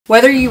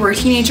Whether you were a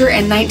teenager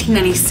in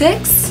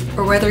 1996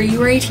 or whether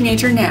you are a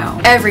teenager now,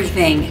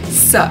 everything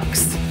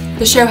sucks.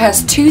 The show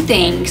has two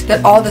things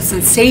that all the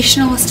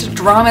sensationalist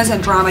dramas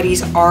and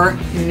dramedies are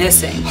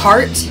missing: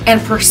 heart and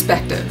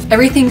perspective.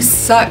 Everything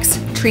Sucks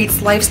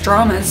treats life's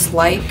dramas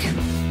like,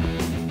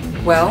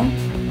 well,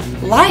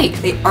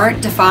 they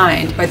aren't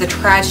defined by the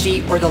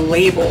tragedy or the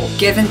label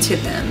given to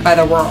them by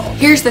the world.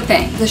 Here's the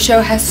thing, the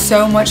show has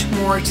so much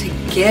more to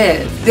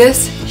give.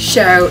 This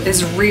show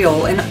is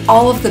real in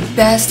all of the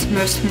best,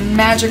 most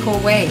magical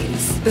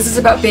ways. This is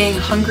about being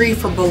hungry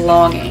for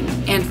belonging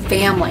and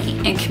family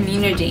and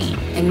community,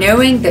 and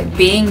knowing that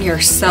being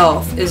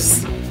yourself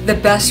is the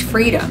best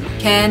freedom.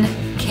 Ken,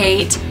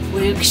 Kate,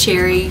 Luke,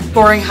 Sherry,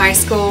 boring high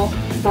school,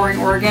 boring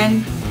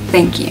Oregon,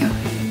 thank you.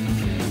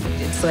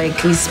 It's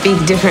like we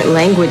speak different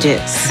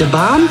languages. The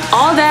bomb?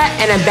 All that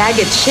and a bag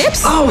of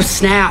chips? Oh,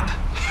 snap.